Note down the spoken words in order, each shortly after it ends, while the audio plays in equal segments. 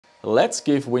let's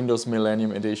give Windows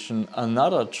Millennium Edition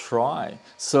another try.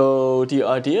 So the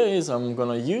idea is I'm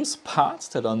gonna use parts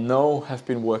that I know have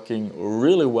been working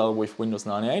really well with Windows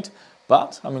 98,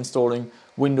 but I'm installing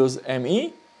Windows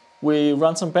ME. We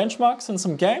run some benchmarks and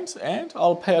some games, and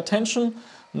I'll pay attention,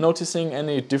 noticing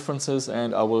any differences,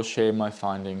 and I will share my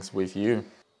findings with you.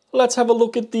 Let's have a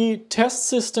look at the test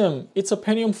system. It's a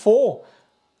Pentium 4,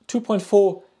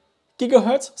 2.4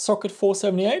 GHz, socket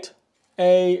 478,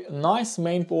 a nice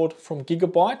mainboard from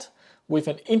Gigabyte with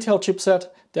an Intel chipset.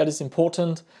 That is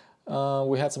important.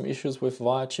 We had some issues with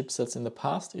VIA chipsets in the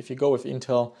past. If you go with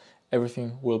Intel,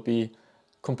 everything will be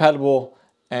compatible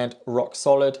and rock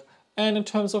solid. And in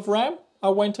terms of RAM, I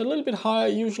went a little bit higher.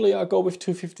 Usually I go with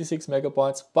 256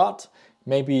 megabytes, but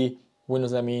maybe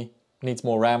Windows ME needs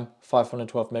more RAM,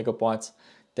 512 megabytes.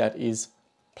 That is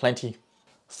plenty.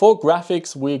 For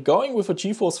graphics, we're going with a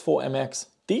GeForce 4 MX.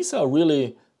 These are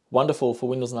really wonderful for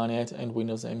Windows 98 and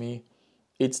Windows ME.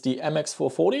 It's the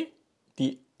MX440,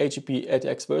 the HEP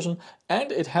 8X version,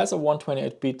 and it has a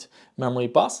 128-bit memory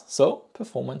bus, so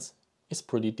performance is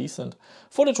pretty decent.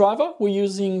 For the driver, we're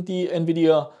using the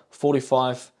NVIDIA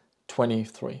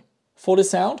 4523. For the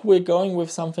sound, we're going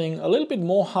with something a little bit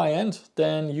more high-end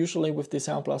than usually with the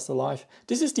Sound Blaster Live.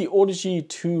 This is the Audigy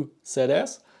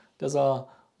 2ZS. There's a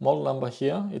model number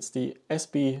here. It's the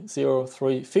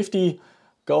SB0350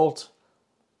 gold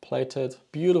plated,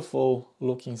 beautiful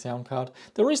looking sound card.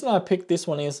 The reason I picked this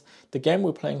one is the game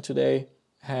we're playing today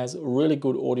has really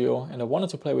good audio, and I wanted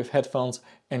to play with headphones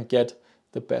and get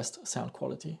the best sound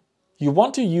quality. You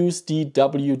want to use the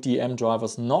WDM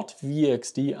drivers, not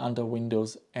VXD under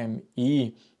Windows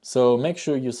ME. So make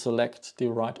sure you select the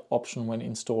right option when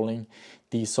installing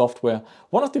the software.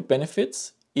 One of the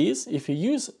benefits is if you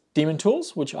use Daemon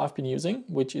Tools, which I've been using,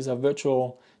 which is a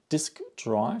virtual disk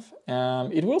drive,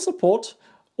 it will support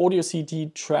audio CD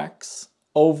tracks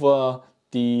over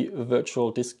the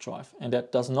virtual disk drive, and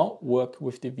that does not work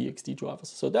with the VXD drivers.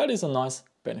 So that is a nice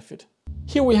benefit.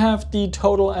 Here we have the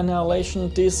total annihilation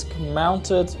disc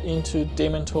mounted into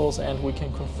Daemon Tools, and we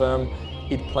can confirm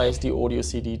it plays the audio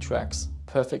CD tracks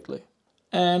perfectly.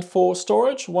 And for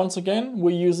storage, once again,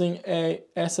 we're using a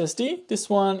SSD. This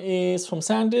one is from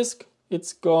SanDisk.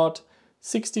 It's got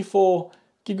 64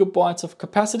 gigabytes of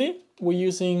capacity. We're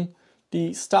using the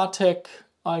StarTech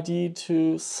ID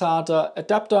to SATA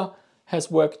adapter. Has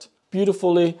worked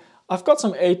beautifully. I've got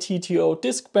some ATTO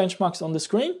disk benchmarks on the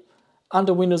screen.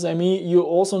 Under Windows ME, you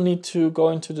also need to go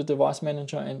into the device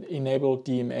manager and enable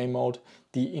DMA mode.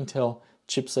 The Intel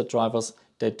chipset drivers,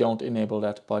 they don't enable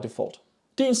that by default.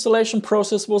 The installation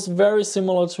process was very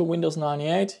similar to Windows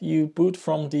 98. You boot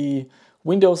from the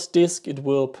Windows disk, it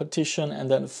will partition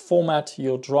and then format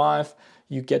your drive.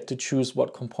 You get to choose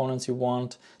what components you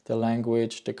want, the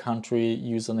language, the country,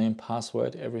 username,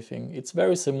 password, everything. It's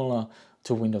very similar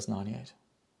to Windows 98.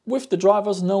 With the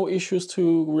drivers, no issues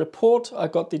to report. I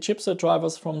got the chipset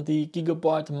drivers from the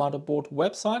Gigabyte motherboard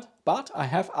website, but I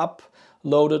have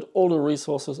uploaded all the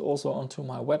resources also onto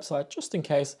my website, just in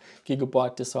case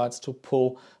Gigabyte decides to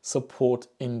pull support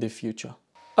in the future.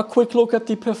 A quick look at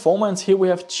the performance. Here we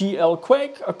have GL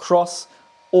Quake across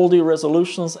all the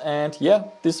resolutions, and yeah,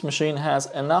 this machine has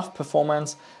enough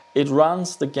performance. It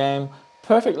runs the game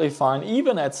perfectly fine,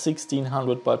 even at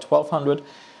 1600 by 1200.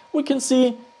 We can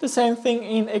see the same thing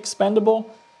in expandable.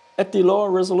 At the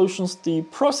lower resolutions, the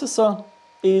processor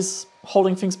is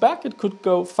holding things back. It could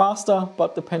go faster,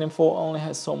 but the Pentium 4 only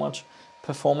has so much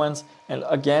performance. And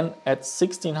again, at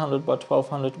 1600 by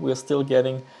 1200, we're still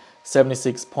getting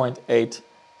 76.8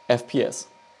 FPS.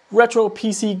 Retro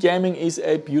PC gaming is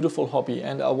a beautiful hobby,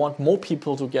 and I want more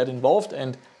people to get involved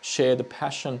and share the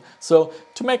passion. So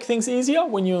to make things easier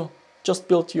when you just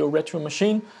built your retro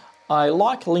machine, I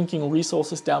like linking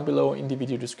resources down below in the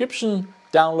video description,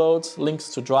 downloads, links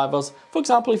to drivers. For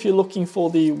example, if you're looking for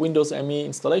the Windows ME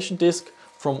installation disk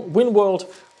from WinWorld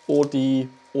or the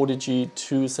Audigy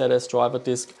 2ZS driver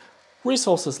disk,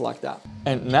 resources like that.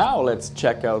 And now let's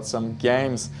check out some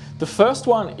games. The first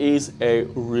one is a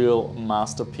real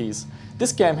masterpiece.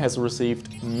 This game has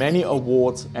received many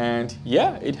awards, and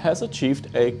yeah, it has achieved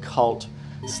a cult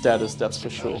status, that's for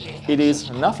sure. It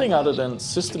is nothing other than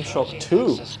System Shock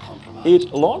 2.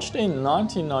 It launched in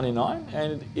 1999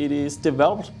 and it is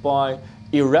developed by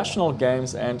Irrational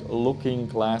Games and Looking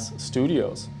Glass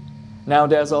Studios. Now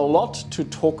there's a lot to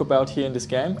talk about here in this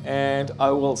game, and I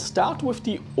will start with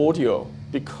the audio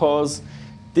because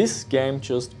this game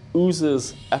just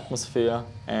oozes atmosphere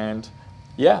and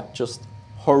yeah, just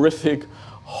horrific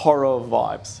horror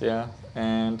vibes. Yeah,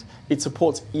 and it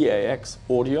supports EAX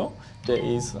audio. There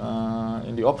is,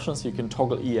 in the options, you can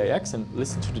toggle EAX and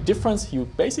listen to the difference. You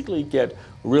basically get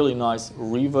really nice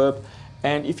reverb.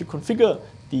 And if you configure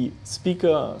the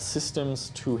speaker systems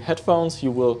to headphones,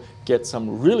 you will get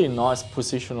some really nice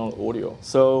positional audio.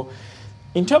 So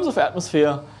in terms of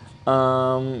atmosphere,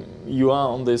 you are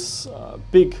on this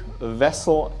big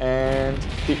vessel, and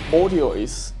the audio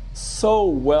is so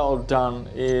well done.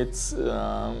 It's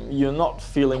you're not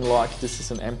feeling like this is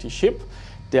an empty ship.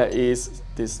 There is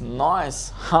this nice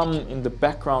hum in the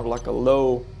background, like a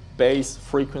low bass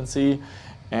frequency,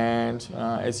 and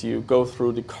as you go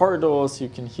through the corridors, you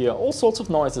can hear all sorts of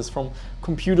noises, from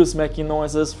computers making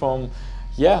noises, from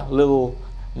little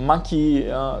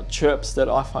monkey chirps that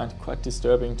I find quite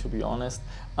disturbing, to be honest.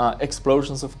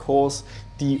 Explosions, of course.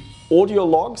 The audio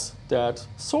logs that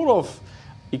sort of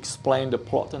explain the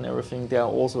plot and everything, they are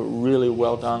also really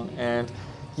well done. And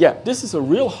yeah, this is a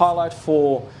real highlight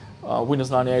for Windows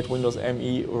 98, Windows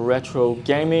ME retro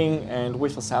gaming, and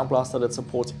with a sound blaster that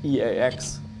supports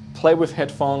EAX. Play with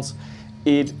headphones.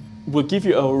 It will give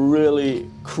you a really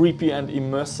creepy and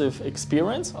immersive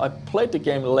experience. I played the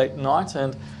game late night,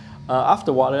 and after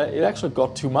a while it actually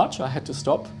got too much. I had to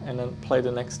stop and then play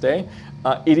the next day.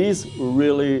 It is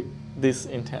really this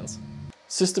intense.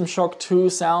 System Shock 2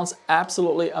 sounds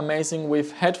absolutely amazing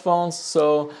with headphones,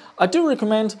 so I do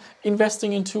recommend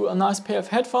investing into a nice pair of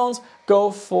headphones.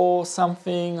 Go for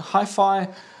something hi-fi.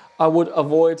 I would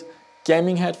avoid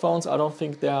gaming headphones. I don't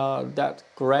think they are that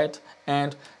great.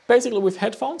 And basically with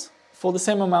headphones, for the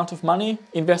same amount of money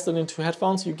invested into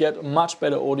headphones, you get much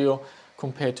better audio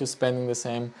compared to spending the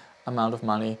same amount of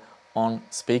money on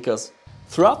speakers.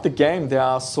 Throughout the game, there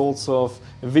are sorts of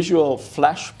visual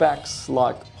flashbacks,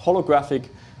 like holographic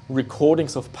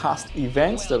recordings of past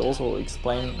events that also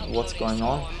explain what's going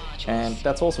on, and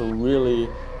that's also really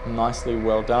nicely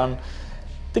well done.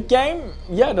 The game,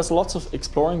 there's lots of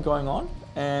exploring going on,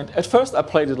 and at first I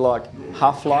played it like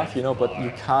Half-Life, but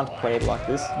you can't play it like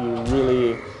this. You're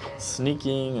really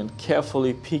sneaking and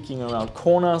carefully peeking around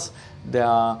corners. There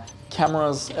are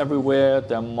cameras everywhere.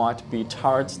 There might be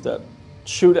turrets that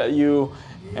shoot at you,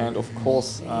 and of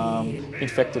course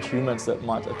infected humans that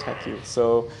might attack you.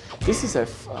 So this is a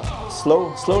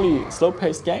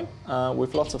slow-paced game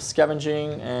with lots of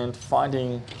scavenging and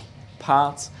finding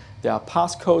parts. There are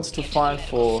passcodes to find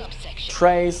for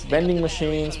trays, vending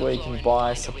machines where you can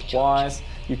buy supplies.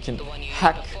 You can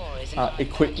hack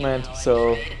equipment,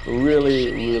 so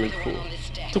really cool.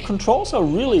 The controls are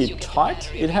really tight.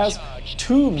 It has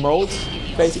two modes,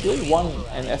 basically. One,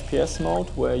 an FPS mode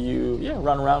where you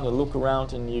run around and look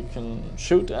around and you can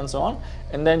shoot and so on.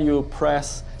 And then you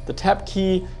press the tab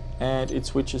key and it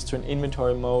switches to an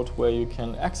inventory mode where you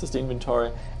can access the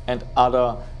inventory and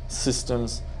other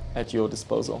systems at your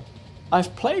disposal.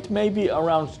 I've played maybe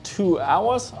around 2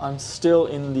 hours. I'm still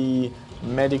in the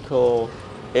medical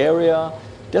area.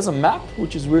 There's a map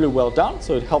which is really well done,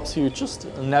 so it helps you just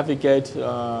navigate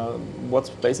what's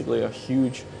basically a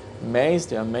huge maze.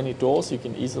 There are many doors, you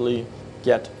can easily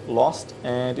get lost,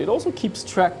 and it also keeps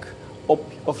track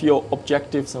of your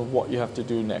objectives and what you have to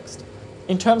do next.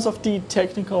 In terms of the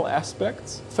technical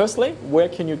aspects, firstly, where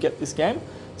can you get this game?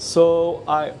 So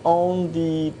I own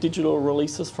the digital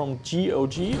releases from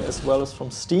GOG as well as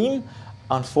from Steam.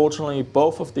 Unfortunately,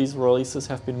 both of these releases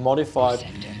have been modified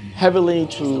heavily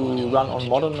to run on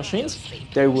modern machines.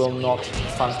 They will not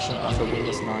function under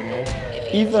Windows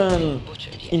 98. Even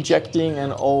injecting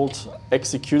an old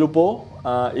executable,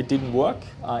 it didn't work.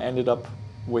 I ended up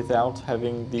without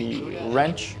having the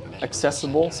wrench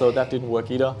accessible, so that didn't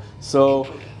work either.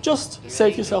 So just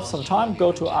save yourself some time,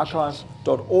 go to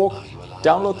archive.org,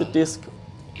 download the disc,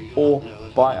 or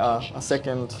buy a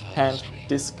second-hand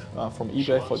disc from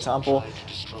eBay, for example.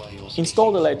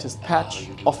 Install the latest patch,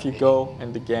 off you go,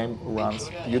 and the game runs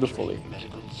beautifully.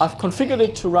 I've configured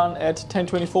it to run at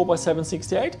 1024 by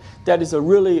 768. That is a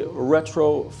really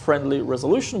retro-friendly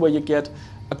resolution where you get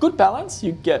a good balance,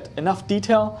 you get enough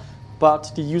detail,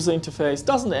 but the user interface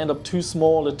doesn't end up too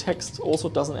small, the text also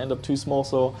doesn't end up too small,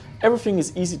 so everything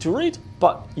is easy to read,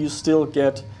 but you still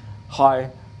get high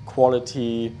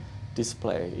quality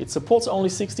display. It supports only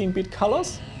 16-bit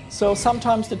colors, so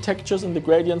sometimes the textures and the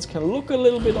gradients can look a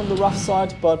little bit on the rough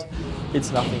side, but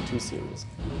it's nothing too serious.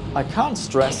 I can't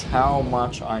stress how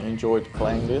much I enjoyed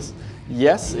playing this.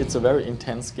 Yes, it's a very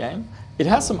intense game. It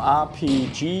has some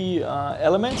RPG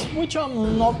elements, which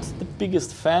I'm not the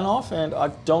biggest fan of, and I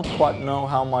don't quite know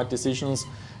how my decisions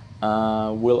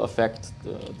will affect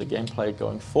the gameplay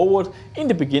going forward. In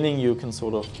the beginning, you can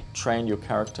sort of train your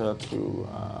character to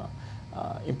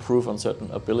improve on certain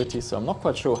abilities, so I'm not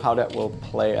quite sure how that will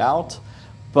play out.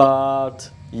 But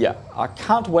yeah, I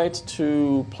can't wait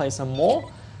to play some more.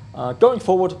 Going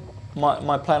forward,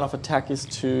 my plan of attack is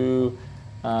to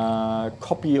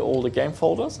copy all the game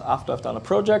folders after I've done a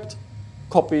project,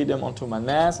 copy them onto my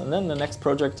NAS, and then the next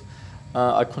project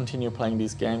I continue playing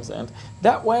these games, and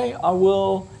that way I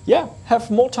will, yeah, have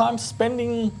more time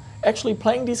spending actually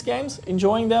playing these games,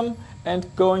 enjoying them, and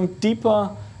going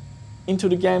deeper into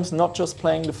the games, not just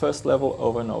playing the first level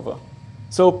over and over.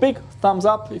 So big thumbs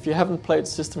up if you haven't played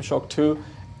System Shock 2,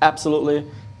 absolutely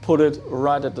put it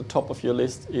right at the top of your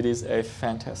list. It is a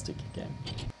fantastic game.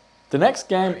 The next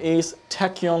game is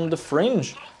Tachyon the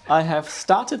Fringe. I have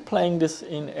started playing this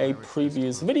in a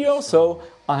previous video, so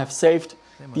I have saved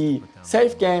the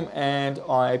save game and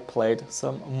I played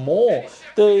some more.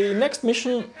 The next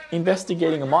mission,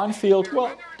 investigating a minefield,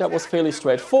 well, that was fairly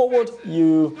straightforward.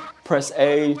 You press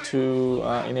A to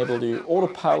enable the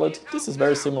autopilot. This is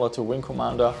very similar to Wing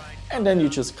Commander, and then you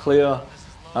just clear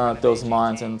those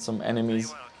mines and some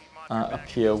enemies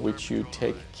appear which you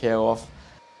take care of.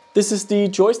 This is the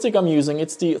joystick I'm using.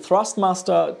 It's the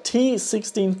Thrustmaster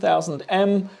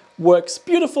T16000M. Works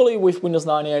beautifully with Windows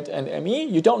 98 and ME.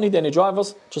 You don't need any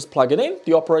drivers, just plug it in.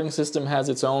 The operating system has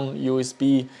its own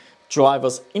USB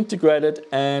drivers integrated,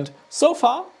 and so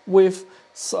far with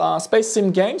Space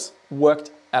Sim games worked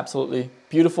absolutely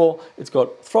beautiful. It's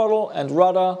got throttle and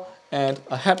rudder and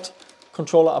a head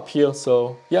controller up here,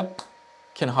 so yeah,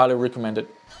 can highly recommend it.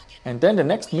 And then the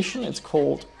next mission, it's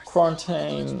called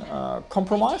Quarantine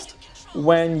Compromised.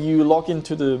 When you log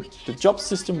into the job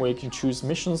system where you can choose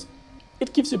missions,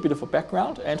 it gives you a bit of a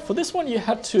background, and for this one you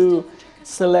had to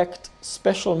select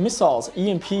special missiles,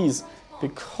 EMPs,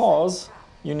 because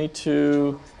you need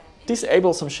to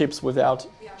disable some ships without,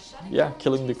 yeah,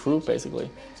 killing the crew basically.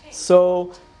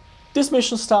 So this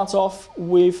mission starts off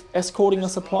with escorting a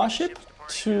supply ship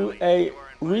to a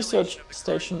research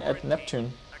station at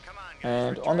Neptune,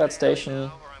 and on that station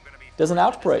there's an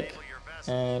outbreak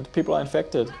and people are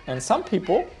infected, and some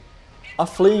people are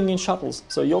fleeing in shuttles.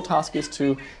 So your task is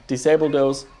to disable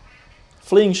those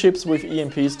fleeing ships with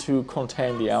EMPs to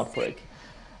contain the outbreak.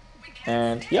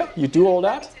 And yeah, you do all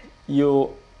that. The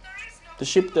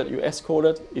ship that you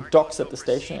escorted, it docks at the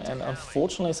station, and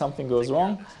unfortunately something goes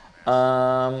wrong.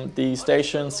 The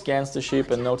station scans the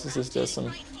ship and notices there's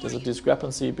a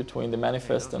discrepancy between the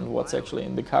manifest and what's actually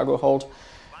in the cargo hold.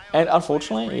 And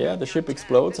unfortunately, yeah, the ship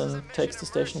explodes and takes the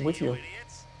station with you.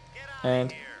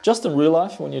 And just in real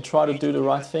life, when you try to do the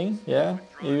right thing, yeah,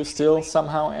 you still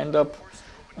somehow end up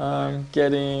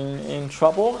getting in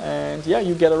trouble, and yeah,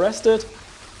 you get arrested,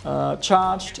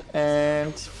 charged,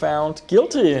 and found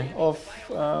guilty of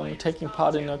taking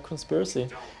part in a conspiracy.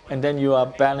 And then you are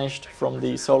banished from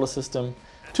the solar system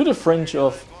to the fringe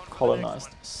of colonized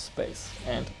space.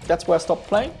 And that's where I stopped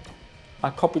playing.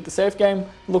 I copied the save game,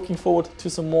 looking forward to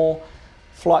some more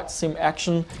flight sim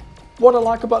action. What I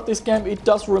like about this game, it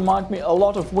does remind me a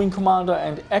lot of Wing Commander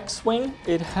and X-Wing.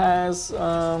 It has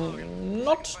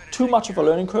not too much of a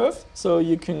learning curve, so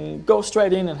you can go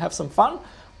straight in and have some fun,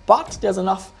 but there's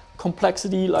enough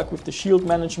complexity, like with the shield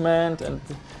management and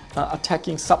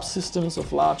attacking subsystems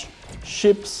of large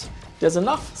ships. There's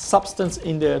enough substance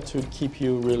in there to keep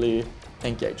you really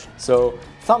engaged. So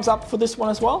thumbs up for this one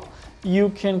as well. You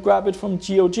can grab it from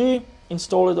GOG,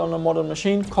 install it on a modern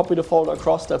machine, copy the folder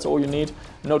across, that's all you need.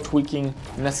 No tweaking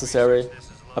necessary.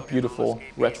 A beautiful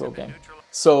retro game.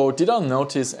 So did I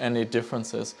notice any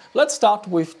differences? Let's start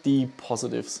with the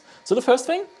positives. So the first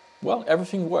thing, well,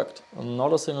 everything worked.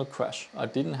 Not a single crash. I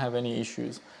didn't have any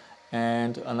issues.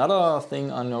 And another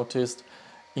thing I noticed,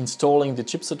 installing the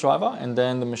chipset driver and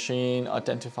then the machine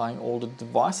identifying all the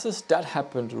devices, that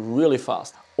happened really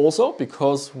fast. Also,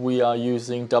 because we are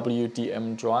using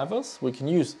WDM drivers, we can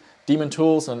use daemon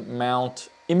tools and mount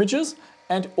images,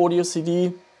 and audio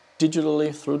CD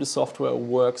digitally through the software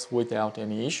works without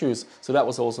any issues. So that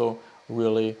was also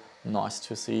really nice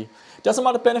to see. There's some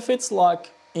other benefits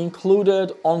like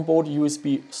included onboard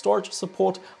USB storage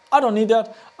support. I don't need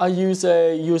that. I use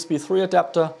a USB 3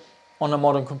 adapter on a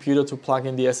modern computer to plug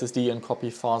in the SSD and copy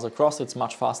files across. It's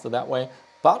much faster that way.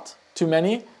 But to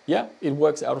many, yeah, it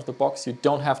works out of the box. You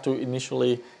don't have to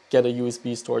initially get a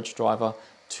USB storage driver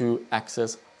to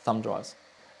access thumb drives.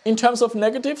 In terms of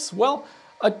negatives, well,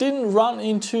 I didn't run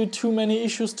into too many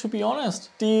issues, to be honest.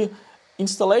 The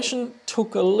installation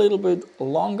took a little bit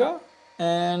longer,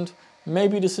 and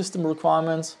maybe the system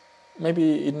requirements,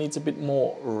 maybe it needs a bit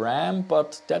more RAM,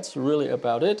 but that's really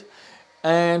about it.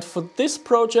 And for this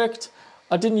project,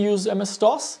 I didn't use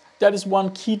MS-DOS. That is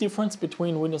one key difference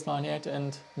between Windows 98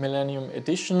 and Millennium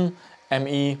Edition.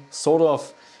 ME sort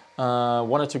of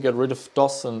wanted to get rid of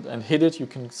DOS and hid it. You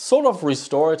can sort of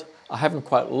restore it. I haven't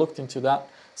quite looked into that.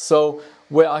 So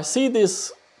where I see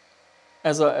this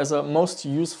as a most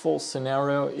useful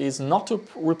scenario is not to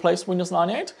replace Windows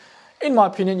 98. In my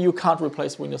opinion, you can't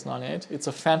replace Windows 98. It's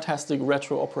a fantastic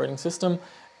retro operating system,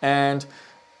 and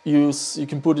you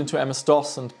can put into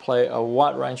MS-DOS and play a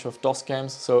wide range of DOS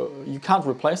games, so you can't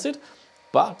replace it.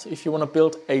 But if you want to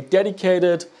build a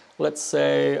dedicated, let's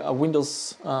say a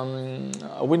Windows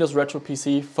retro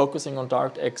PC focusing on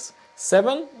DirectX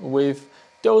 7 with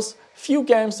those few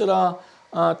games that are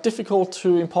difficult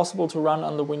to impossible to run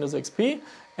under Windows XP,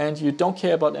 and you don't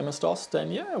care about MS-DOS, then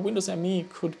yeah, Windows ME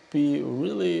could be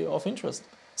really of interest.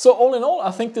 So all in all,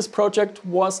 I think this project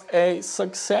was a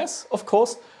success. Of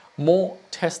course, more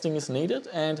testing is needed,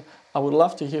 and I would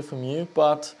love to hear from you,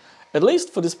 but at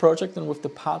least for this project and with the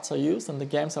parts I used and the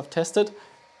games I've tested,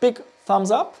 big thumbs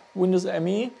up. Windows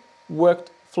ME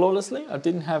worked flawlessly. I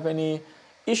didn't have any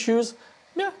issues.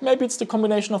 Yeah, maybe it's the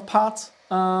combination of parts,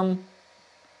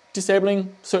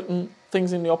 disabling certain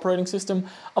things in the operating system.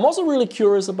 I'm also really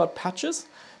curious about patches.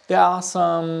 There are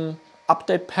some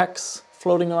update packs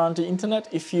floating around the internet.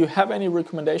 If you have any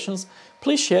recommendations,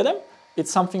 please share them.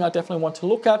 It's something I definitely want to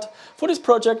look at. For this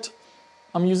project,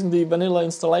 I'm using the vanilla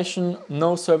installation,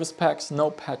 no service packs,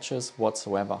 no patches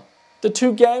whatsoever. The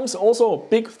two games, also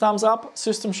big thumbs up.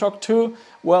 System Shock 2,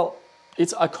 well,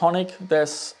 it's iconic.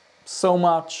 There's so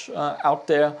much out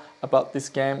there about this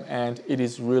game, and it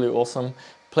is really awesome.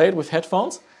 Play it with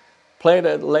headphones, play it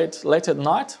at late at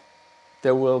night.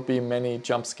 There will be many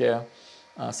jump scare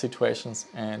situations,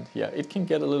 and yeah, it can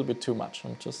get a little bit too much.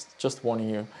 I'm just warning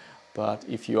you. But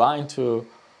if you are into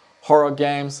horror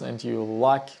games and you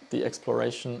like the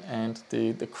exploration and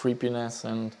the creepiness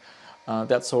and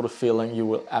that sort of feeling, you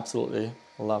will absolutely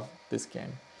love this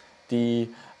game. The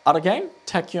other game,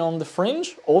 Tachyon the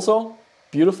Fringe, also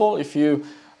beautiful. If you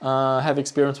have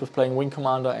experience with playing Wing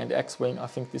Commander and X-Wing, I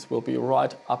think this will be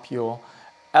right up your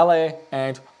alley,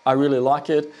 and I really like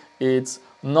it. It's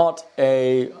not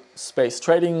a space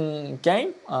trading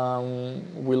game.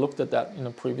 We looked at that in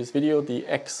a previous video. The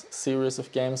X series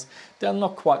of games, they're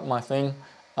not quite my thing.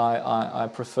 I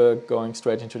prefer going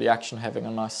straight into the action, having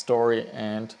a nice story,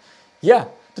 and yeah,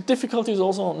 the difficulty is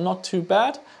also not too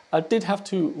bad. I did have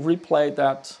to replay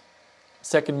that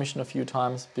second mission a few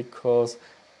times because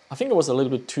I think it was a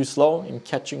little bit too slow in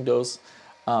catching those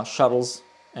shuttles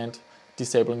and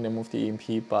disabling them with the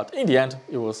EMP, but in the end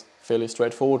it was fairly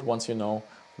straightforward once you know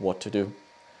what to do.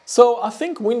 So I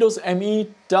think Windows ME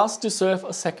does deserve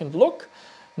a second look,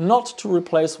 not to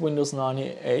replace Windows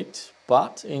 98,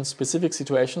 but in specific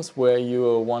situations where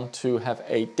you want to have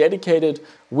a dedicated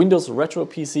Windows retro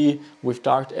PC with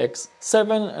DirectX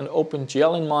 7 and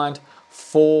OpenGL in mind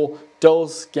for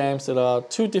those games that are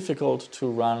too difficult to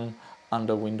run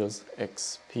under Windows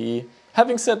XP.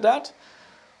 Having said that,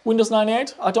 Windows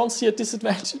 98, I don't see a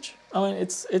disadvantage. I mean,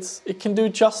 it can do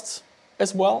just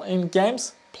as well in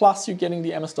games, plus you're getting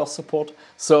the MS-DOS support.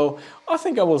 So I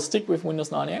think I will stick with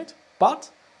Windows 98,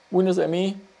 but Windows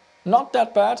ME, not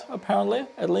that bad apparently,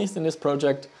 at least in this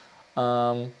project.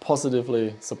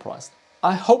 Positively surprised.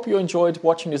 I hope you enjoyed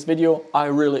watching this video. I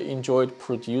really enjoyed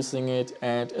producing it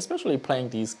and especially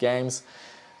playing these games.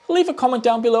 Leave a comment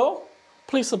down below.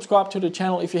 Please subscribe to the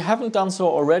channel if you haven't done so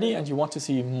already and you want to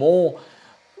see more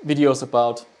videos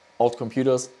about old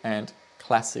computers and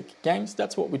classic games.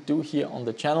 That's what we do here on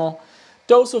the channel.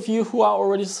 Those of you who are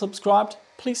already subscribed,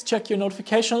 please check your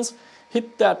notifications,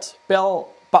 hit that bell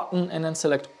button and then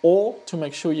select all to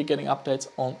make sure you're getting updates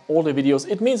on all the videos.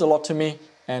 It means a lot to me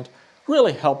and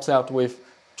really helps out with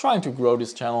trying to grow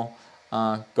this channel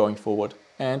going forward.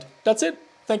 And that's it.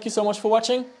 Thank you so much for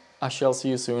watching. I shall see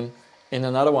you soon in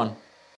another one.